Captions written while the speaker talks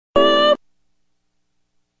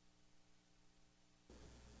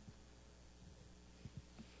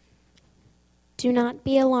"Do not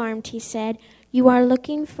be alarmed," he said. "You are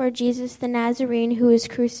looking for Jesus the Nazarene who was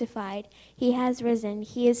crucified. He has risen.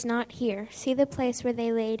 He is not here. See the place where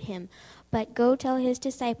they laid him. But go tell his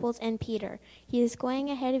disciples and Peter, he is going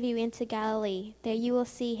ahead of you into Galilee. There you will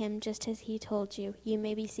see him just as he told you. You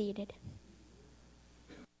may be seated."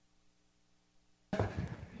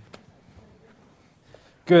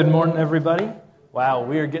 Good morning, everybody. Wow,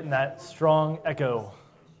 we are getting that strong echo.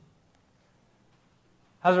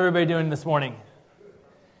 How's everybody doing this morning?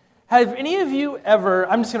 Have any of you ever,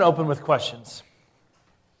 I'm just going to open with questions.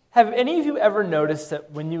 Have any of you ever noticed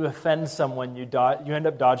that when you offend someone, you end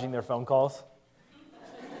up dodging their phone calls?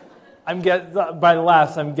 By the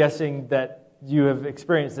laughs, I'm guessing that you have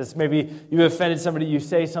experienced this. Maybe you offended somebody, you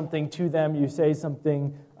say something to them, you say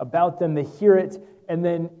something about them, they hear it, and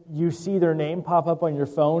then you see their name pop up on your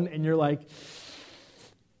phone, and you're like,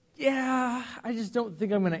 yeah, I just don't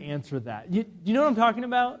think I'm going to answer that. You know what I'm talking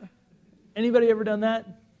about? Anybody ever done that?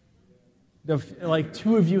 Like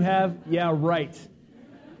two of you have? Yeah, right.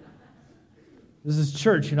 This is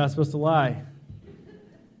church. You're not supposed to lie.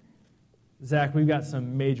 Zach, we've got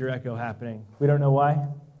some major echo happening. We don't know why?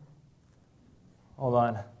 Hold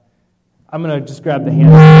on. I'm going to just grab the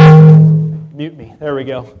hand. Mute me. There we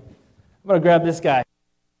go. I'm going to grab this guy.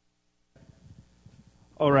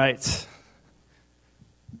 All right.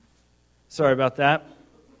 Sorry about that.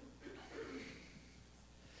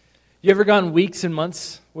 You ever gone weeks and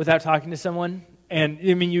months without talking to someone? And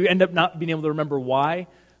you end up not being able to remember why,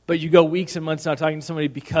 but you go weeks and months not talking to somebody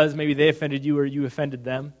because maybe they offended you or you offended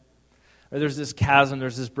them. Or there's this chasm,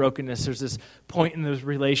 there's this brokenness, there's this point in this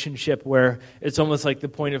relationship where it's almost like the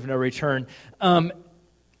point of no return.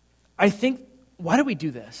 I think, why do we do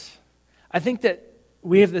this? I think that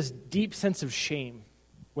we have this deep sense of shame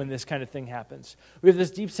when this kind of thing happens. We have this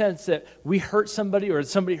deep sense that we hurt somebody or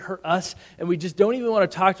somebody hurt us, and we just don't even want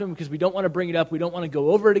to talk to them because we don't want to bring it up. We don't want to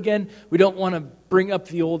go over it again. We don't want to bring up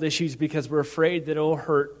the old issues because we're afraid that it'll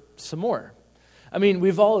hurt some more. I mean,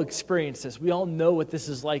 we've all experienced this. We all know what this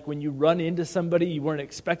is like when you run into somebody you weren't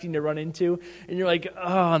expecting to run into, and you're like,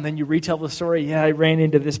 oh, and then you retell the story. Yeah, I ran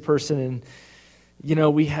into this person,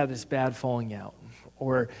 and, we had this bad falling out.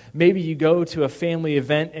 Or maybe you go to a family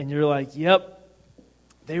event, and you're like, yep,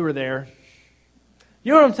 they were there.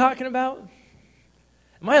 You know what I'm talking about?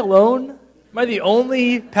 Am I alone? Am I the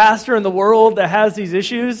only pastor in the world that has these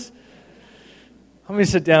issues? Let me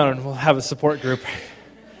sit down and we'll have a support group.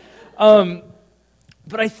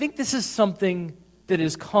 But I think this is something that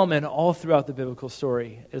is common all throughout the biblical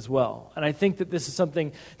story as well. And I think that this is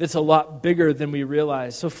something that's a lot bigger than we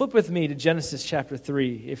realize. So flip with me to Genesis chapter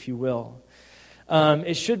 3, if you will.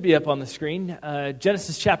 It should be up on the screen.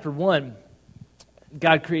 Genesis chapter 1.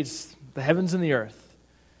 God creates the heavens and the earth,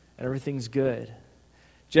 and everything's good.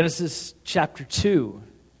 Genesis chapter 2,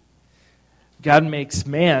 God makes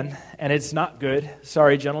man, and it's not good.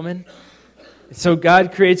 Sorry, gentlemen. So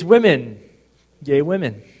God creates women. Yay,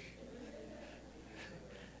 women.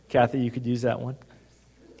 Kathy, you could use that one.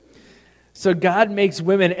 So God makes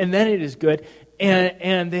women, and then it is good.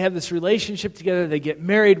 And they have this relationship together. They get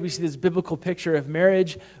married. We see this biblical picture of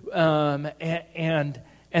marriage,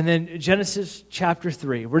 and then Genesis chapter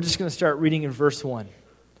 3, we're just going to start reading in verse 1.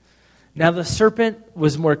 Now the serpent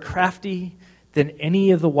was more crafty than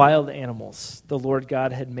any of the wild animals the Lord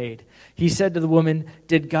God had made. He said to the woman,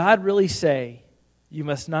 "Did God really say you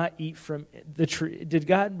must not eat from the tree? Did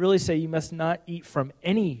God really say you must not eat from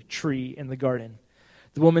any tree in the garden?"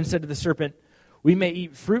 The woman said to the serpent, "We may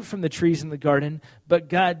eat fruit from the trees in the garden, but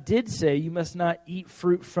God did say you must not eat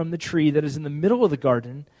fruit from the tree that is in the middle of the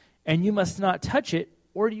garden, and you must not touch it,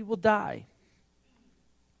 or you will die."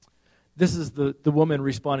 This is the woman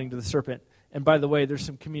responding to the serpent. And by the way, there's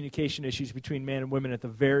some communication issues between man and women at the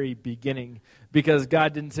very beginning because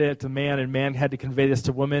God didn't say it to man and man had to convey this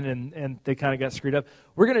to women and they kind of got screwed up.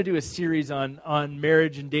 We're going to do a series on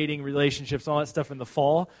marriage and dating relationships, all that stuff in the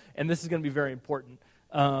fall, and this is going to be very important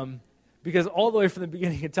because all the way from the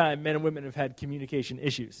beginning of time, men and women have had communication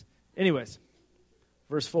issues. Anyways,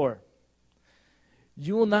 verse 4.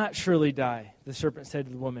 "You will not surely die," the serpent said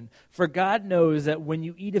to the woman, "for God knows that when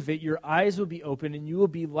you eat of it, your eyes will be opened and you will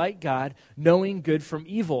be like God, knowing good from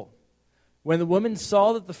evil." When the woman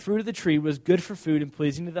saw that the fruit of the tree was good for food and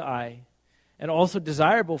pleasing to the eye, and also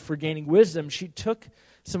desirable for gaining wisdom, she took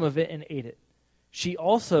some of it and ate it. She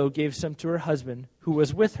also gave some to her husband who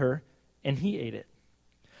was with her, and he ate it.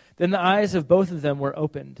 Then the eyes of both of them were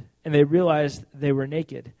opened, and they realized they were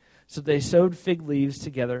naked. So they sewed fig leaves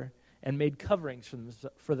together and made coverings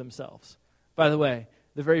for themselves. By the way,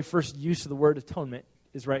 the very first use of the word atonement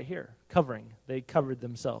is right here, covering. They covered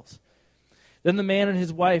themselves. Then the man and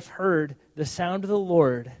his wife heard the sound of the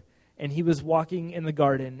Lord, and he was walking in the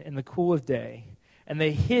garden in the cool of day. And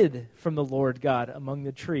they hid from the Lord God among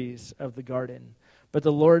the trees of the garden. But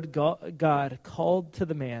the Lord God called to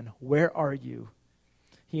the man, "Where are you?"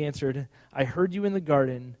 He answered, "I heard you in the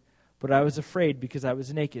garden, but I was afraid because I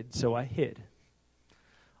was naked, so I hid."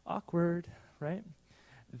 Awkward, right?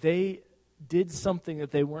 They did something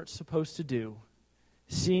that they weren't supposed to do.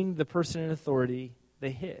 Seeing the person in authority,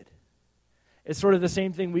 they hid. It's sort of the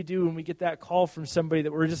same thing we do when we get that call from somebody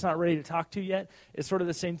that we're just not ready to talk to yet. It's sort of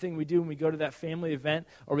the same thing we do when we go to that family event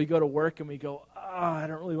or we go to work and we go, I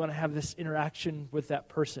don't really want to have this interaction with that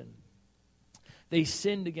person. They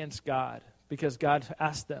sinned against God because God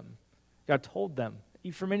asked them, God told them,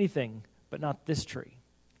 eat from anything, but not this tree.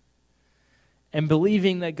 And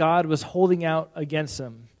believing that God was holding out against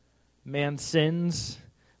them, man sins,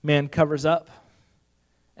 man covers up,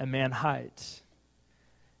 and man hides.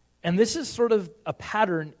 And this is sort of a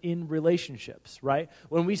pattern in relationships, right?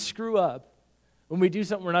 When we screw up, when we do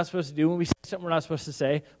something we're not supposed to do, when we say something we're not supposed to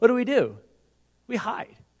say, what do? We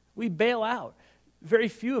hide. We bail out. Very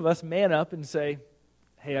few of us man up and say,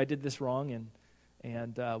 hey, I did this wrong,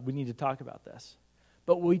 and we need to talk about this.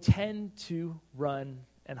 But we tend to run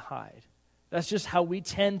and hide. That's just how we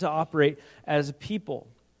tend to operate as a people.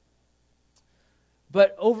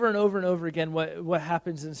 But over and over and over again, what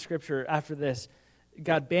happens in Scripture after this,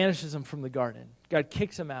 God banishes them from the garden. God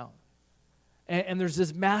kicks them out. And there's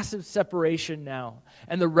this massive separation now.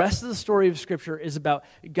 And the rest of the story of Scripture is about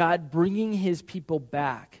God bringing his people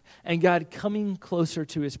back and God coming closer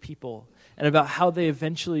to his people and about how they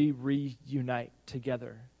eventually reunite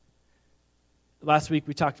together. Last week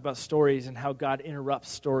we talked about stories and how God interrupts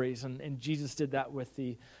stories, and Jesus did that with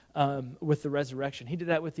the resurrection. He did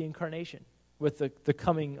that with the incarnation, with the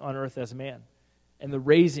coming on earth as a man and the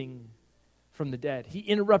raising from the dead. He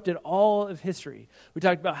interrupted all of history. We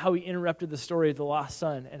talked about how he interrupted the story of the lost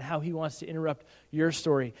son and how he wants to interrupt your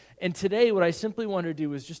story. And today what I simply want to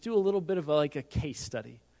do is just do a little bit of a case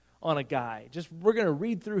study on a guy. We're going to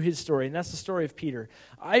read through his story, and that's the story of Peter.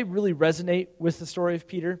 I really resonate with the story of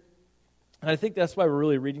Peter, and I think that's why we're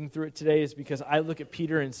really reading through it today, is because I look at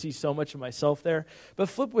Peter and see so much of myself there. But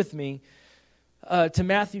flip with me to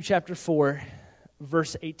Matthew chapter 4,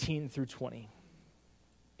 verse 18 through 20.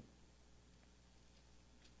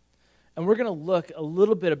 And we're going to look a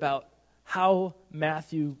little bit about how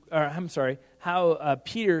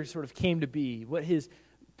Peter sort of came to be, what his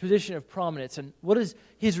position of prominence, and what does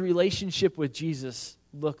his relationship with Jesus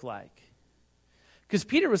look like. Because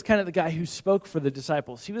Peter was kind of the guy who spoke for the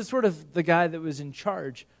disciples. He was sort of the guy that was in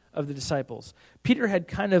charge of the disciples. Peter had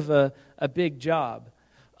kind of a big job.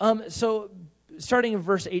 So starting in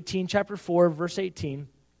verse 18, chapter 4, verse 18,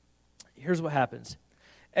 here's what happens.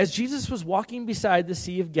 As Jesus was walking beside the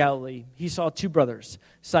Sea of Galilee, he saw two brothers,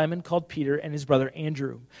 Simon called Peter and his brother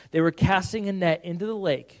Andrew. They were casting a net into the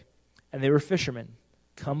lake, and they were fishermen.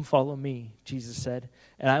 "Come follow me," Jesus said,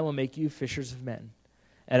 "and I will make you fishers of men."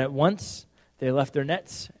 And at once they left their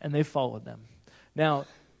nets and they followed them. Now,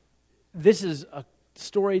 this is a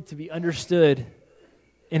story to be understood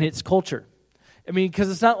in its culture. I mean, because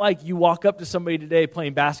it's not like you walk up to somebody today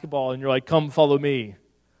playing basketball and you're like, "Come follow me.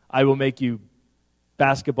 I will make you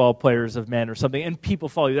basketball players of men," or something, and people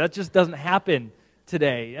follow you. That just doesn't happen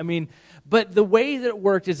today. I mean, but the way that it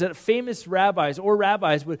worked is that famous rabbis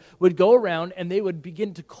would go around and they would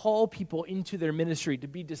begin to call people into their ministry to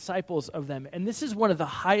be disciples of them. And this is one of the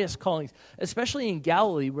highest callings, especially in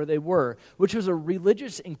Galilee where they were, which was a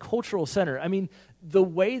religious and cultural center. I mean, the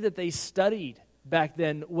way that they studied back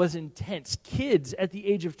then was intense. Kids at the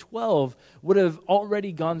age of 12 would have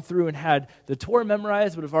already gone through and had the Torah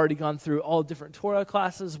memorized, would have already gone through all different Torah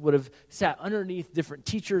classes, would have sat underneath different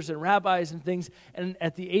teachers and rabbis and things. And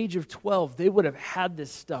at the age of 12, they would have had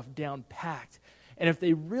this stuff down packed. And if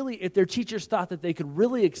their teachers thought that they could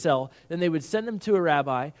really excel, then they would send them to a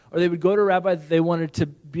rabbi, or they would go to a rabbi that they wanted to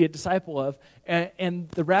be a disciple of. And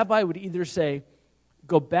the rabbi would either say,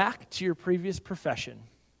 "Go back to your previous profession,"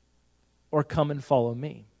 or "Come and follow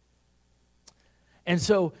me." And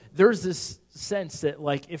so there's this sense that,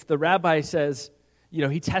 if the rabbi says,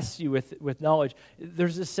 he tests you with knowledge,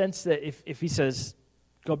 there's this sense that if he says,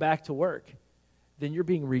 "Go back to work," then you're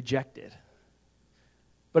being rejected.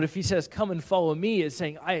 But if he says, "Come and follow me," it's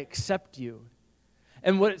saying, "I accept you."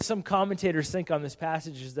 And what some commentators think on this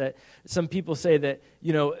passage is that some people say that,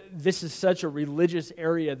 this is such a religious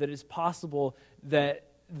area that it's possible that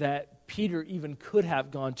Peter even could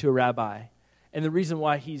have gone to a rabbi. And the reason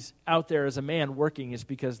why he's out there as a man working is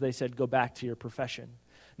because they said, "Go back to your profession."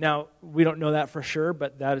 Now, we don't know that for sure,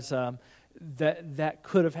 but that is that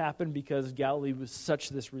could have happened because Galilee was such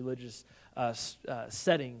this religious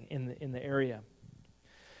setting in the area.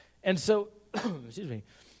 And so, excuse me.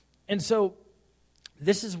 And so,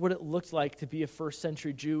 this is what it looked like to be a first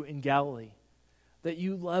century Jew in Galilee. That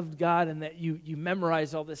you loved God and that you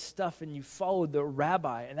memorized all this stuff and you followed the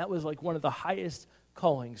rabbi. And that was like one of the highest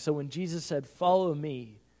callings. So when Jesus said, "Follow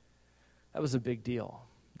me," that was a big deal.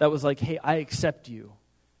 That was like, hey, I accept you.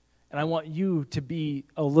 And I want you to be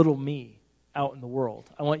a little me out in the world.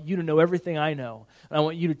 I want you to know everything I know. And I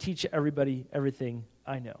want you to teach everybody everything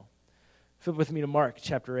I know. Flip with me to Mark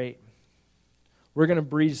chapter 8. We're going to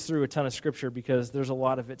breeze through a ton of scripture because there's a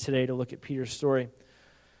lot of it today to look at Peter's story.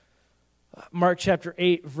 Mark chapter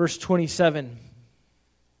 8, verse 27.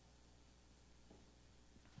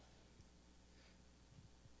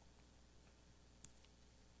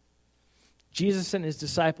 Jesus and his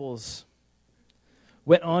disciples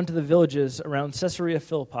went on to the villages around Caesarea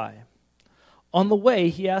Philippi. On the way,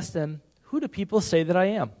 he asked them, "Who do people say that I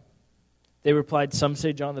am?" They replied, "Some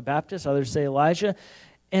say John the Baptist, others say Elijah,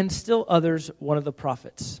 and still others one of the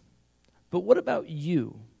prophets." "But what about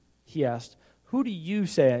you?" he asked. "Who do you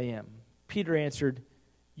say I am?" Peter answered,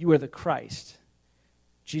 "You are the Christ."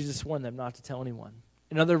 Jesus warned them not to tell anyone.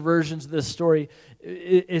 In other versions of this story,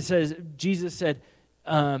 it says, Jesus said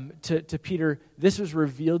to Peter, "This was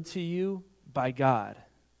revealed to you by God,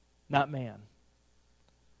 not man."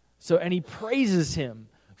 So, and he praises him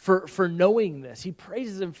for knowing this. He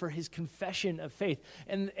praises him for his confession of faith.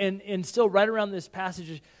 And still right around this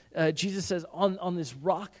passage, Jesus says, on this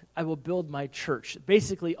rock I will build my church.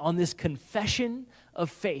 Basically, on this confession of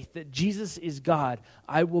faith that Jesus is God,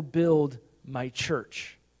 I will build my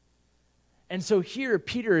church. And so here,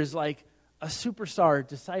 Peter is like a superstar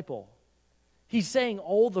disciple. He's saying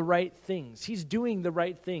all the right things. He's doing the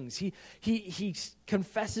right things. He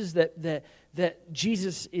confesses that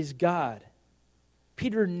Jesus is God.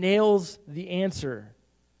 Peter nails the answer.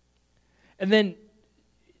 And then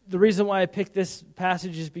the reason why I picked this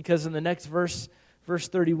passage is because in the next verse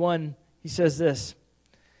 31, he says this.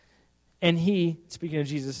 And he, speaking of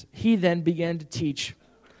Jesus, he then began to teach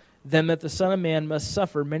them that the Son of Man must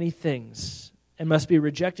suffer many things and must be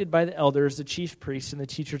rejected by the elders, the chief priests, and the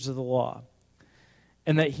teachers of the law,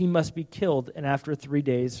 and that he must be killed and after 3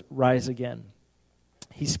 days rise again.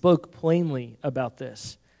 He spoke plainly about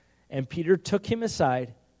this, and Peter took him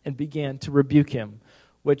aside and began to rebuke him,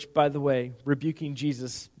 which, by the way, rebuking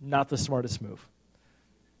Jesus, not the smartest move.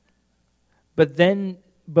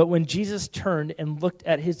 But when Jesus turned and looked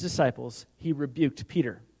at his disciples, he rebuked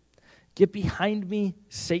Peter. "Get behind me,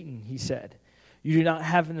 Satan," he said. You do not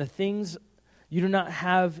have in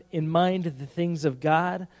mind the things of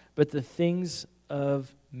God, but the things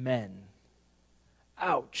of men."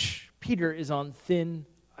 Ouch. Peter is on thin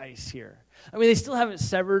ice here. I mean, they still haven't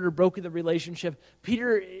severed or broken the relationship.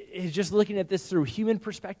 Peter is just looking at this through human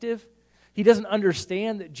perspective. He doesn't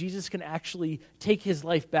understand that Jesus can actually take his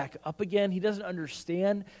life back up again. He doesn't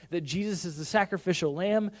understand that Jesus is the sacrificial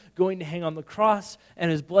lamb going to hang on the cross and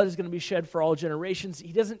his blood is going to be shed for all generations.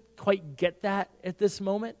 He doesn't quite get that at this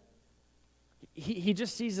moment. He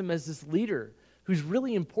just sees him as this leader who's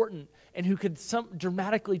really important and who could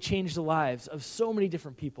dramatically change the lives of so many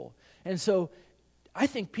different people. And so I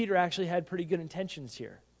think Peter actually had pretty good intentions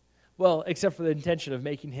here. Well, except for the intention of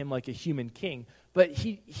making him like a human king. But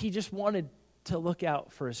he just wanted to look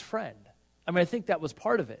out for his friend. I mean, I think that was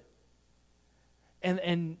part of it.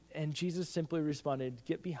 And Jesus simply responded,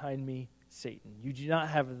 "Get behind me, Satan. You do not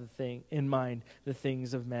have in mind the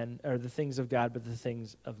things of men, or the things of God, but the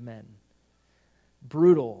things of men."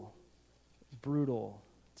 Brutal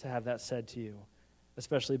to have that said to you,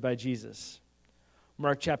 especially by Jesus.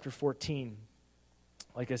 Mark chapter 14.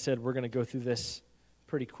 Like I said, we're going to go through this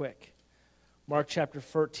pretty quick. Mark chapter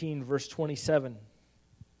 14, verse 27.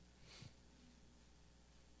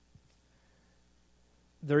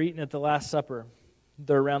 They're eating at the Last Supper.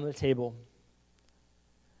 They're around the table.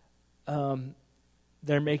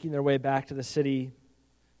 They're making their way back to the city.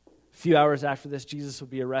 A few hours after this, Jesus will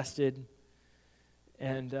be arrested,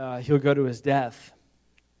 and he'll go to his death.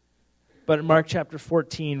 But in Mark chapter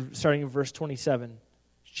 14, starting in verse 27,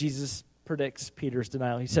 Jesus predicts Peter's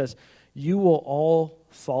denial. He says, "You will all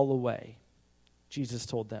fall away," Jesus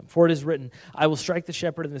told them. "For it is written, I will strike the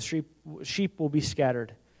shepherd and the sheep will be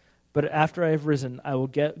scattered. But after I have risen, I will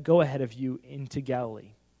go ahead of you into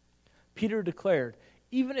Galilee." Peter declared,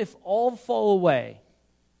 "Even if all fall away,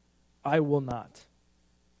 I will not."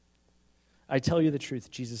 "I tell you the truth,"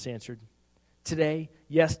 Jesus answered. "Today,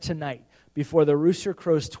 yes, tonight, before the rooster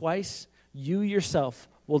crows twice, you yourself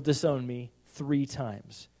will disown me 3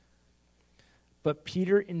 times. But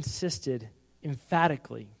Peter insisted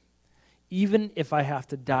emphatically, "Even if I have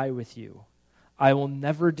to die with you, I will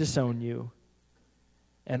never disown you."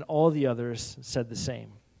 And all the others said the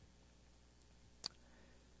same.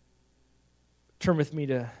 Turn with me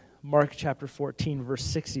to Mark chapter 14, verse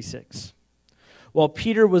 66. While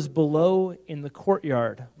Peter was below in the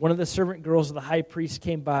courtyard, one of the servant girls of the high priest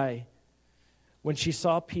came by. When she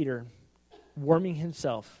saw Peter warming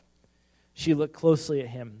himself, she looked closely at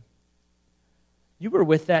him. "You were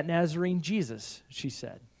with that Nazarene Jesus," she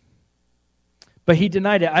said. But he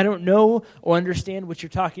denied it. "I don't know or understand what you're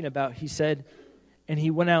talking about," he said, and he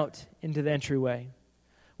went out into the entryway.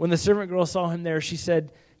 When the servant girl saw him there, she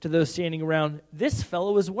said to those standing around, "This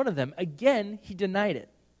fellow is one of them." Again, he denied it.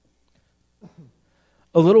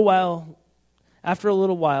 After a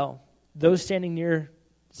little while, those standing near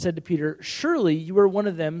said to Peter, "Surely you are one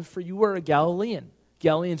of them, for you are a Galilean."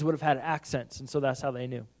 Galileans would have had accents, and so that's how they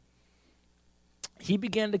knew. He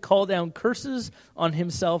began to call down curses on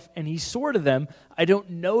himself, and he swore to them, "I don't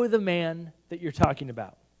know the man that you're talking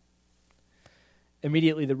about."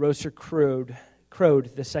 Immediately the rooster crowed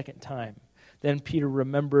the second time. Then Peter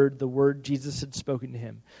remembered the word Jesus had spoken to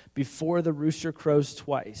him. "Before the rooster crows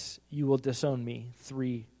twice, you will disown me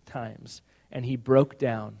 3 times." And he broke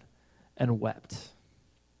down and wept.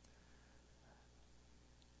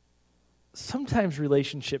 Sometimes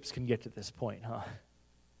relationships can get to this point, huh?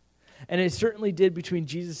 And it certainly did between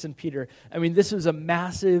Jesus and Peter. I mean, this was a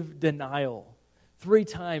massive denial. 3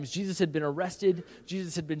 times. Jesus had been arrested.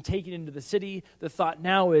 Jesus had been taken into the city. The thought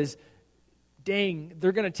now is, dang,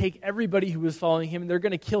 they're going to take everybody who was following him, and they're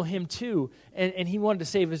going to kill him too. And he wanted to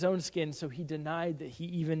save his own skin, so he denied that he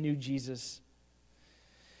even knew Jesus.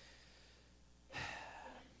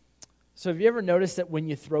 So have you ever noticed that when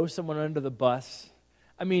you throw someone under the bus,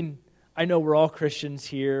 I mean, I know we're all Christians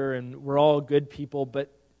here, and we're all good people,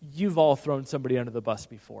 but you've all thrown somebody under the bus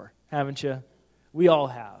before, haven't you? We all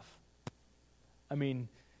have. I mean,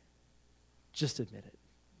 just admit it.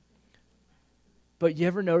 But you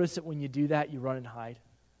ever notice that when you do that, you run and hide?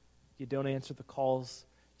 You don't answer the calls.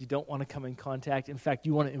 You don't want to come in contact. In fact,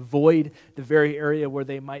 you want to avoid the very area where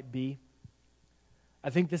they might be.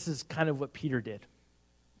 I think this is kind of what Peter did.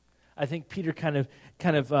 I think Peter kind of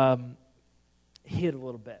hid a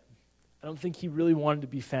little bit. I don't think he really wanted to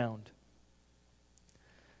be found.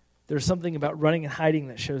 There's something about running and hiding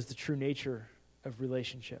that shows the true nature of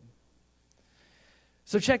relationship.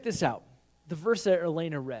 So check this out. The verse that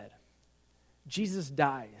Elena read. Jesus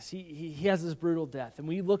dies. He has this brutal death. And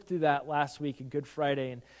we looked through that last week on Good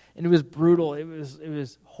Friday, and it was brutal. It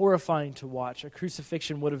was horrifying to watch. A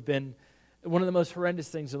crucifixion would have been one of the most horrendous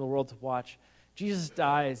things in the world to watch. Jesus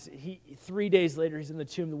dies. 3 days later, he's in the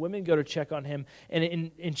tomb. The women go to check on him. And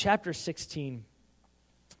in chapter 16,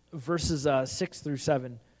 verses 6 through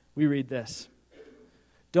 7, we read this.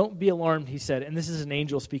 "Don't be alarmed," he said, and this is an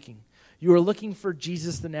angel speaking. "You are looking for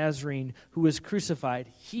Jesus the Nazarene who was crucified.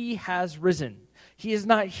 He has risen. He is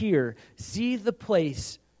not here. See the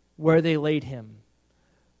place where they laid him.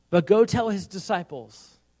 But go tell his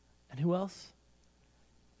disciples." And who else?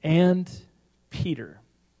 "And Peter.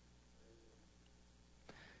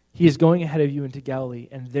 He is going ahead of you into Galilee,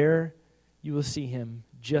 and there you will see him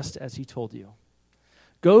just as he told you.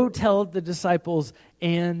 Go tell the disciples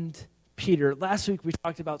and Peter." Last week we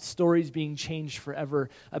talked about stories being changed forever,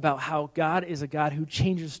 about how God is a God who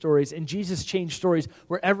changes stories, and Jesus changed stories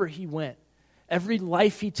wherever he went. Every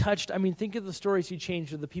life he touched, I mean, think of the stories he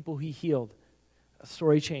changed of the people he healed. A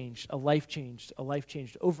story changed, a life changed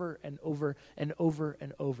over and over and over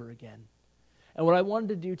and over again. And what I wanted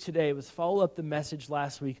to do today was follow up the message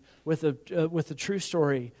last week with a true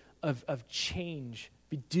story of change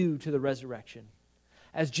due to the resurrection.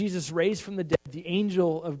 As Jesus raised from the dead, the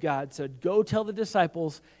angel of God said, "Go tell the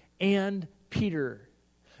disciples and Peter."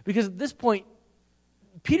 Because at this point,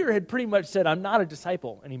 Peter had pretty much said, "I'm not a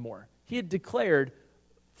disciple anymore." He had declared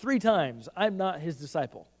 3 times, "I'm not his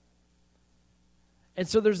disciple." And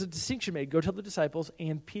so there's a distinction made. Go tell the disciples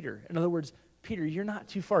and Peter. In other words, Peter, you're not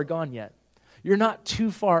too far gone yet. You're not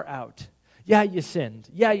too far out. Yeah, you sinned.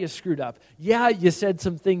 Yeah, you screwed up. Yeah, you said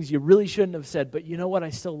some things you really shouldn't have said, but you know what? I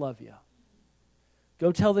still love you.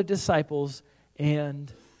 Go tell the disciples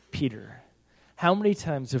and Peter. How many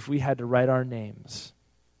times have we had to write our names?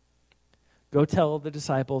 Go tell the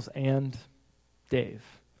disciples and Dave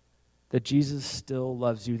that Jesus still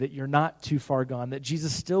loves you, that you're not too far gone, that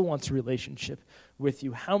Jesus still wants a relationship with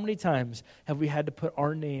you. How many times have we had to put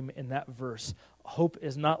our name in that verse? Hope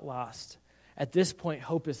is not lost. At this point,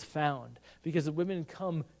 hope is found because the women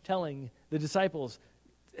come telling the disciples,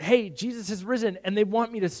 "Hey, Jesus has risen," and they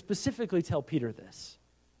want me to specifically tell Peter this.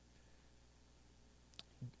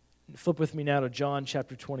 Flip with me now to John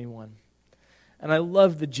chapter 21. And I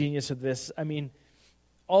love the genius of this. I mean,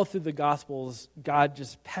 all through the Gospels, God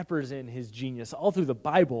just peppers in his genius. All through the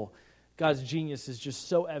Bible, God's genius is just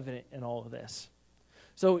so evident in all of this.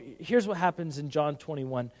 So here's what happens in John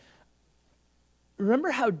 21.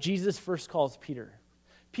 Remember how Jesus first calls Peter.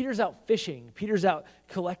 Peter's out fishing. Peter's out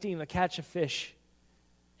collecting a catch of fish.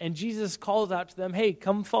 And Jesus calls out to them, hey,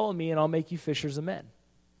 come follow me and I'll make you fishers of men.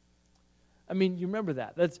 I mean, you remember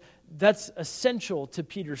that. That's essential to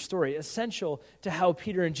Peter's story, essential to how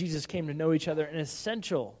Peter and Jesus came to know each other, and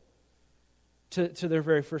essential to their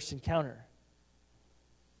very first encounter.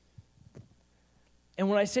 And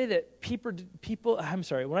when I say that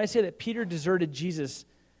when I say that Peter deserted Jesus,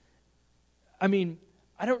 I mean,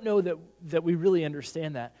 I don't know that we really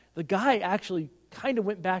understand that. The guy actually kind of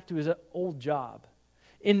went back to his old job.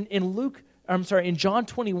 In John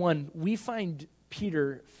 21, we find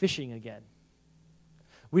Peter fishing again.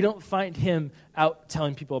 We don't find him out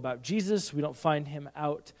telling people about Jesus. We don't find him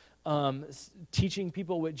out teaching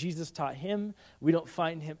people what Jesus taught him. We don't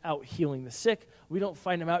find him out healing the sick. We don't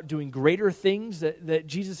find him out doing greater things that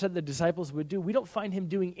Jesus said the disciples would do. We don't find him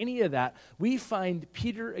doing any of that. We find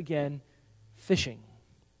Peter again fishing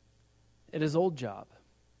at his old job.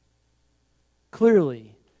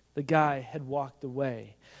 Clearly, the guy had walked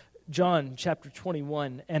away. John chapter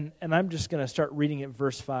 21, and I'm just going to start reading at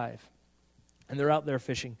verse 5. And they're out there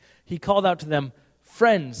fishing. He called out to them,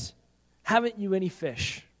 friends, haven't you any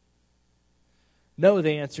fish? No,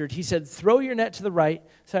 they answered. He said, throw your net to the right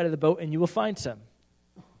side of the boat and you will find some.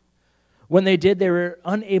 When they did, they were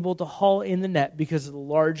unable to haul in the net because of the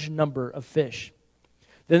large number of fish.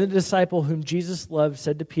 Then the disciple whom Jesus loved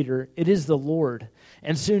said to Peter, it is the Lord.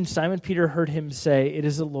 And soon Simon Peter heard him say, it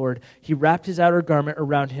is the Lord. He wrapped his outer garment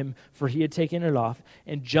around him, for he had taken it off,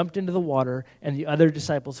 and jumped into the water, and the other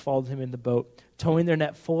disciples followed him in the boat, towing their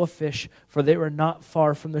net full of fish, for they were not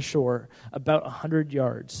far from the shore, about 100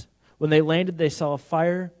 yards. When they landed, they saw a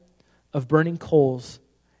fire of burning coals,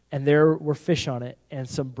 and there were fish on it, and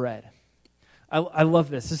some bread. I love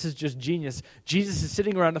this. This is just genius. Jesus is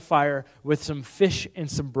sitting around a fire with some fish and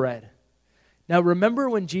some bread. Now, remember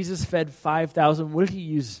when Jesus fed 5,000, what did he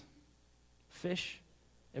use? Fish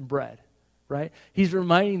and bread, right? He's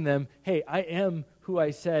reminding them, hey, I am who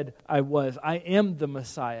I said I was. I am the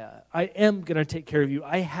Messiah. I am going to take care of you.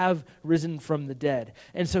 I have risen from the dead.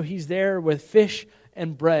 And so he's there with fish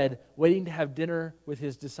and bread, waiting to have dinner with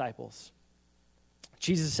his disciples.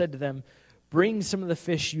 Jesus said to them, bring some of the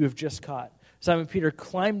fish you have just caught. Simon Peter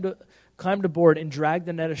climbed aboard and dragged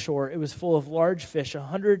the net ashore. It was full of large fish,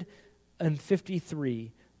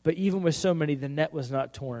 153, but even with so many, the net was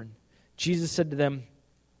not torn. Jesus said to them,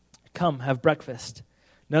 come, have breakfast.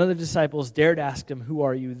 None of the disciples dared ask him, who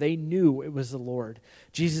are you? They knew it was the Lord.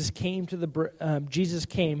 Jesus came, took the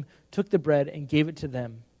bread and gave it to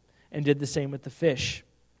them, and did the same with the fish.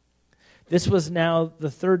 This was now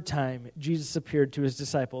the third time Jesus appeared to his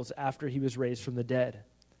disciples after he was raised from the dead.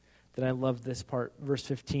 Then I love this part, verse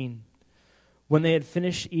 15. When they had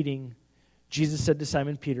finished eating, Jesus said to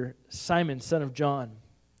Simon Peter, Simon, son of John,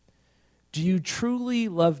 do you truly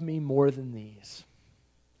love me more than these?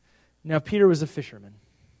 Now Peter was a fisherman.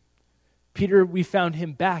 Peter, we found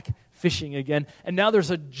him back fishing again, and now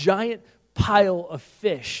there's a giant pile of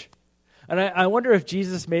fish. And I wonder if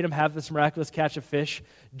Jesus made him have this miraculous catch of fish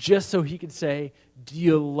just so he could say, do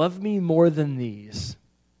you love me more than these?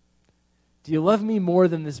 Do you love me more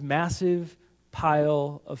than this massive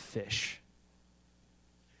pile of fish?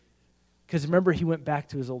 Because remember, he went back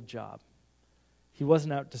to his old job. He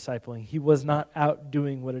wasn't out discipling. He was not out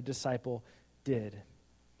doing what a disciple did.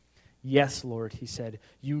 Yes, Lord, he said,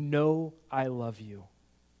 you know I love you.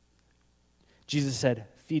 Jesus said,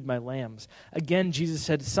 feed my lambs. Again, Jesus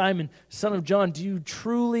said, Simon, son of John, do you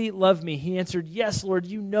truly love me? He answered, yes, Lord,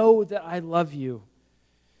 you know that I love you.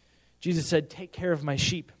 Jesus said, take care of my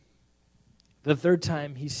sheep. The third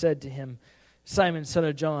time he said to him, Simon, son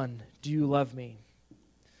of John, do you love me?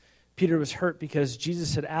 Peter was hurt because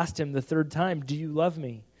Jesus had asked him the third time, do you love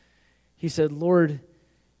me? He said, Lord,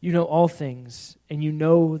 you know all things, and you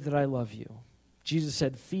know that I love you. Jesus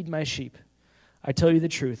said, feed my sheep. I tell you the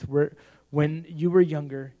truth. When you were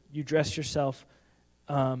younger, you dressed yourself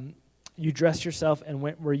and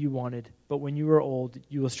went where you wanted. But when you are old,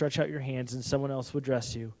 you will stretch out your hands, and someone else will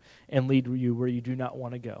dress you and lead you where you do not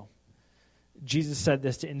want to go. Jesus said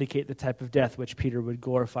this to indicate the type of death for which Peter would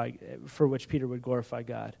glorify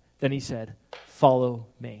God. Then he said, follow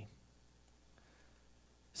me.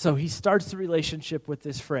 So he starts the relationship with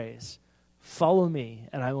this phrase, follow me,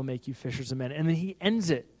 and I will make you fishers of men. And then he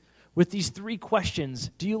ends it with these three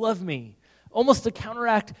questions. Do you love me? Almost to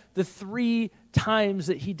counteract the 3 times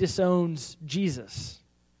that he disowns Jesus.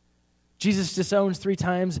 Jesus disowns 3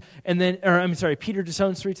 times, Peter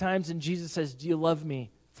disowns 3 times, and Jesus says, do you love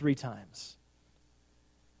me? 3 times.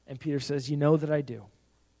 And Peter says, you know that I do.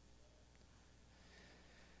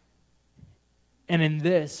 And in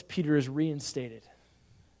this, Peter is reinstated.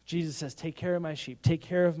 Jesus says, take care of my sheep, take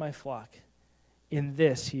care of my flock. In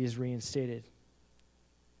this, he is reinstated.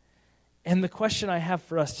 And the question I have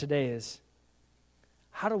for us today is,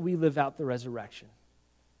 how do we live out the resurrection?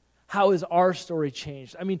 How is our story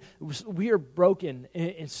changed? I mean, we are broken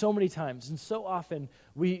in so many times, and so often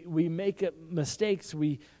we make mistakes,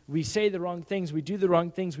 we say the wrong things, we do the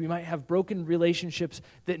wrong things, we might have broken relationships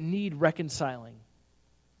that need reconciling.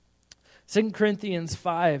 2 Corinthians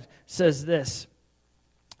 5 says this,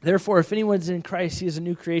 therefore, if anyone's in Christ, he is a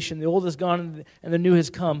new creation. The old is gone and the new has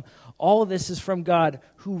come. All of this is from God,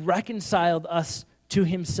 who reconciled us to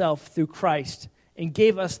himself through Christ and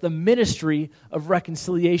gave us the ministry of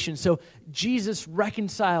reconciliation. So Jesus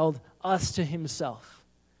reconciled us to himself.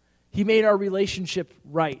 He made our relationship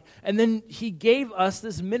right. And then he gave us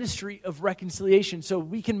this ministry of reconciliation so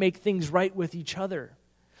we can make things right with each other.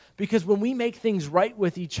 Because when we make things right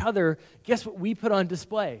with each other, guess what we put on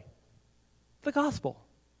display? The gospel.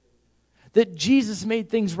 That Jesus made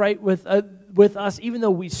things right with us, even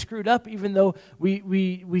though we screwed up, even though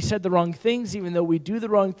we said the wrong things, even though we do the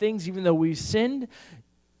wrong things, even though we sinned.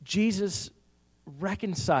 Jesus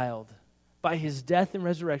reconciled by his death and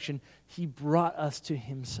resurrection. He brought us to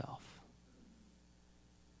himself.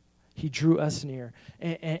 He drew us near,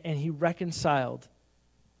 and he reconciled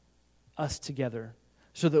us together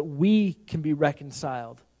so that we can be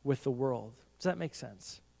reconciled with the world. Does that make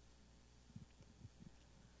sense?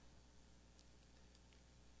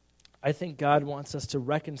 I think God wants us to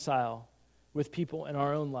reconcile with people in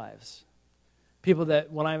our own lives. People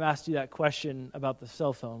that, when I've asked you that question about the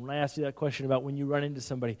cell phone, when I asked you that question about when you run into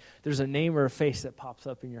somebody, there's a name or a face that pops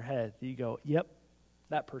up in your head that you go, yep,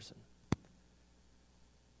 that person.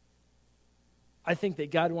 I think that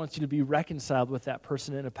God wants you to be reconciled with that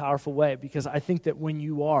person in a powerful way, because I think that when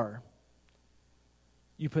you are,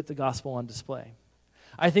 you put the gospel on display.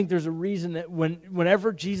 I think there's a reason that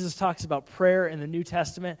whenever Jesus talks about prayer in the New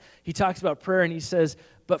Testament, he talks about prayer and he says,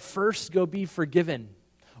 but first go be forgiven,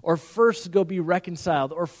 or first go be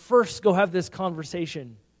reconciled, or first go have this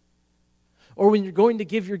conversation. Or when you're going to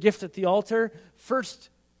give your gift at the altar, first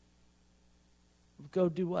go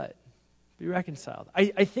do what? Be reconciled.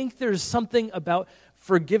 I think there's something about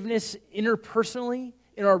forgiveness interpersonally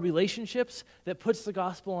in our relationships that puts the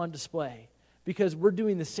gospel on display, because we're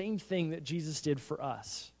doing the same thing that Jesus did for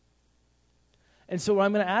us. And so what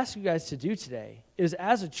I'm going to ask you guys to do today is,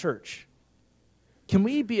 as a church, can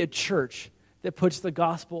we be a church that puts the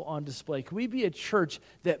gospel on display? Can we be a church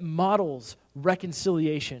that models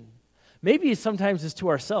reconciliation? Maybe sometimes it's to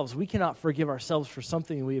ourselves. We cannot forgive ourselves for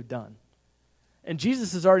something we have done. And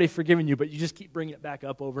Jesus has already forgiven you, but you just keep bringing it back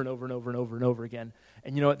up over and over and over and over and over again.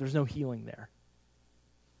 And you know what? There's no healing there.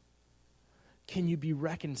 Can you be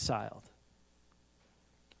reconciled?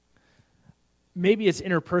 Maybe it's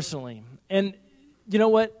interpersonally. And you know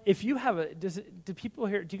what? If you have do people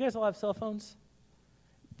here, do you guys all have cell phones?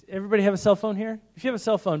 Everybody have a cell phone here? If you have a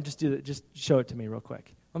cell phone, just do it. Just show it to me real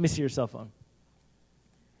quick. Let me see your cell phone.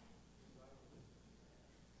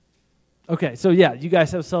 Okay, so yeah, you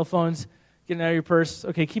guys have cell phones. Getting out of your purse.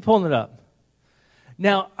 Okay, keep holding it up.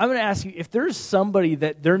 Now, I'm going to ask you, if there's somebody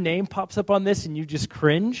that their name pops up on this and you just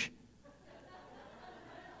cringe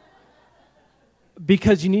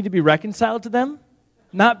because you need to be reconciled to them,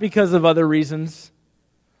 not because of other reasons,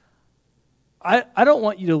 I don't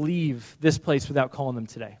want you to leave this place without calling them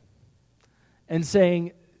today and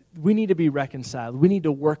saying, we need to be reconciled. We need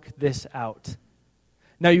to work this out.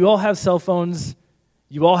 Now, you all have cell phones.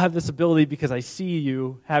 You all have this ability because I see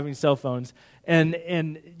you having cell phones,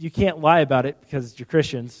 and you can't lie about it because you're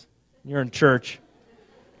Christians. You're in church.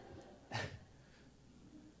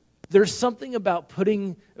 There's something about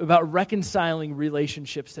reconciling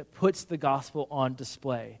relationships that puts the gospel on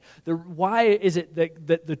display. Why is it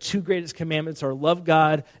that the two greatest commandments are love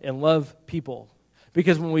God and love people?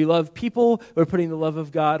 Because when we love people, we're putting the love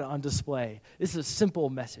of God on display. This is a simple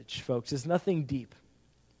message, folks. It's nothing deep.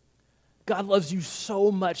 God loves you so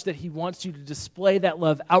much that he wants you to display that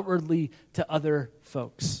love outwardly to other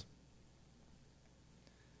folks.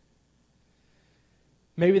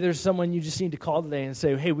 Maybe there's someone you just need to call today and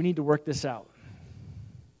say, hey, we need to work this out.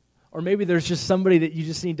 Or maybe there's just somebody that you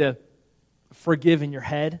just need to forgive in your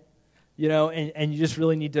head, and you just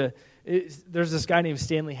really need to. There's this guy named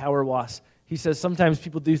Stanley Hauerwas. He says sometimes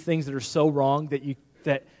people do things that are so wrong that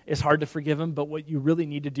it's hard to forgive them, but what you really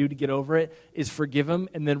need to do to get over it is forgive them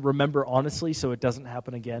and then remember honestly so it doesn't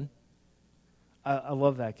happen again. I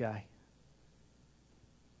love that guy.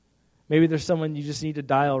 Maybe there's someone you just need to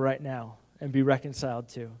dial right now and be reconciled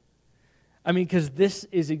to. I mean, because this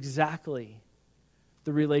is exactly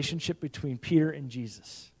the relationship between Peter and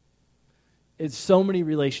Jesus. It's so many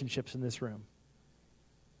relationships in this room.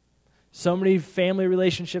 So many family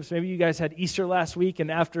relationships. Maybe you guys had Easter last week,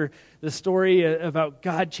 and after the story about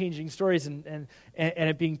God changing stories and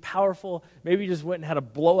it being powerful, maybe you just went and had a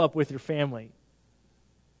blow up with your family.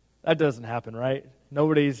 That doesn't happen, right?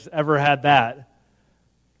 Nobody's ever had that.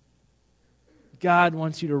 God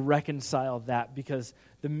wants you to reconcile that, because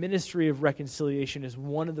the ministry of reconciliation is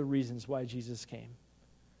one of the reasons why Jesus came,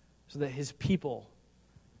 so that his people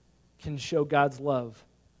can show God's love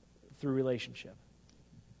through relationship.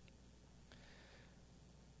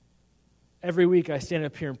 Every week I stand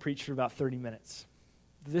up here and preach for about 30 minutes.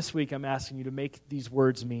 This week I'm asking you to make these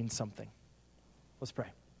words mean something. Let's pray.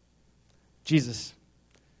 Jesus,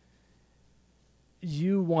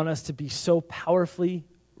 you want us to be so powerfully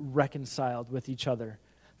reconciled with each other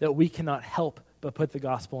that we cannot help but put the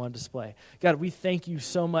gospel on display. God, we thank you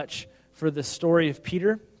so much for the story of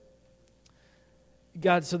Peter.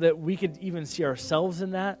 God, so that we could even see ourselves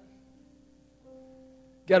in that.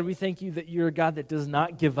 God, we thank you that you're a God that does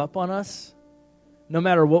not give up on us, no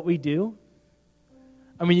matter what we do.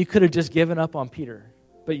 I mean, you could have just given up on Peter,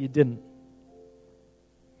 but you didn't.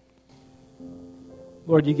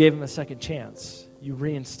 Lord, you gave him a second chance. You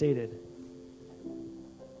reinstated.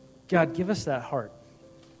 God, give us that heart.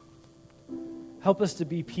 Help us to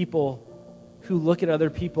be people who look at other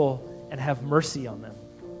people and have mercy on them.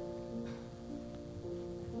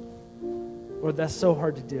 Lord, that's so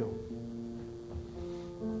hard to do.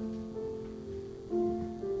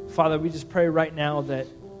 Father, we just pray right now that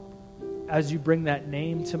as you bring that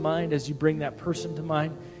name to mind, as you bring that person to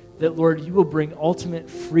mind, that, Lord, you will bring ultimate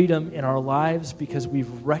freedom in our lives because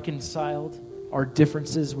we've reconciled our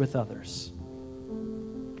differences with others.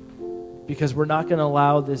 Because we're not going to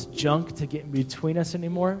allow this junk to get in between us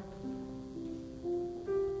anymore.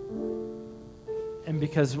 And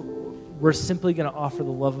because we're simply going to offer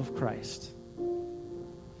the love of Christ.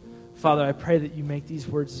 Father, I pray that you make these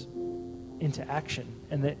words into action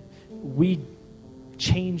and that we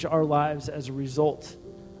change our lives as a result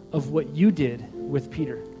of what you did with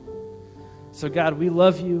Peter. So God, we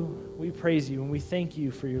love you, we praise you, and we thank you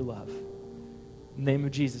for your love. In the name of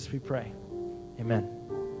Jesus, we pray. Amen.